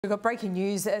We've got breaking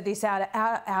news this hour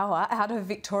out of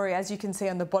Victoria. As you can see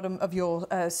on the bottom of your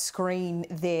screen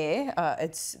there,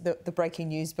 it's the breaking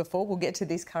news before. We'll get to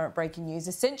this current breaking news.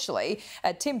 Essentially,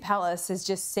 Tim Pallas has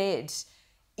just said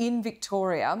in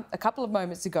Victoria a couple of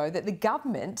moments ago that the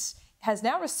government has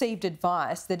now received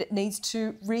advice that it needs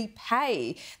to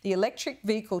repay the electric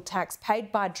vehicle tax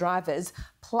paid by drivers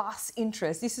plus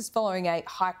interest. This is following a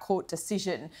High Court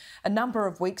decision a number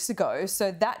of weeks ago.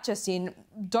 So that just in,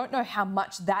 don't know how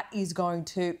much that is going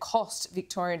to cost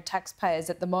Victorian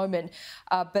taxpayers at the moment,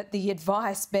 but the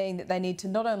advice being that they need to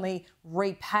not only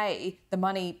repay the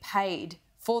money paid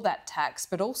for that tax,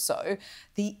 but also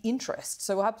the interest.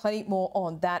 So we'll have plenty more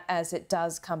on that as it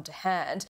does come to hand.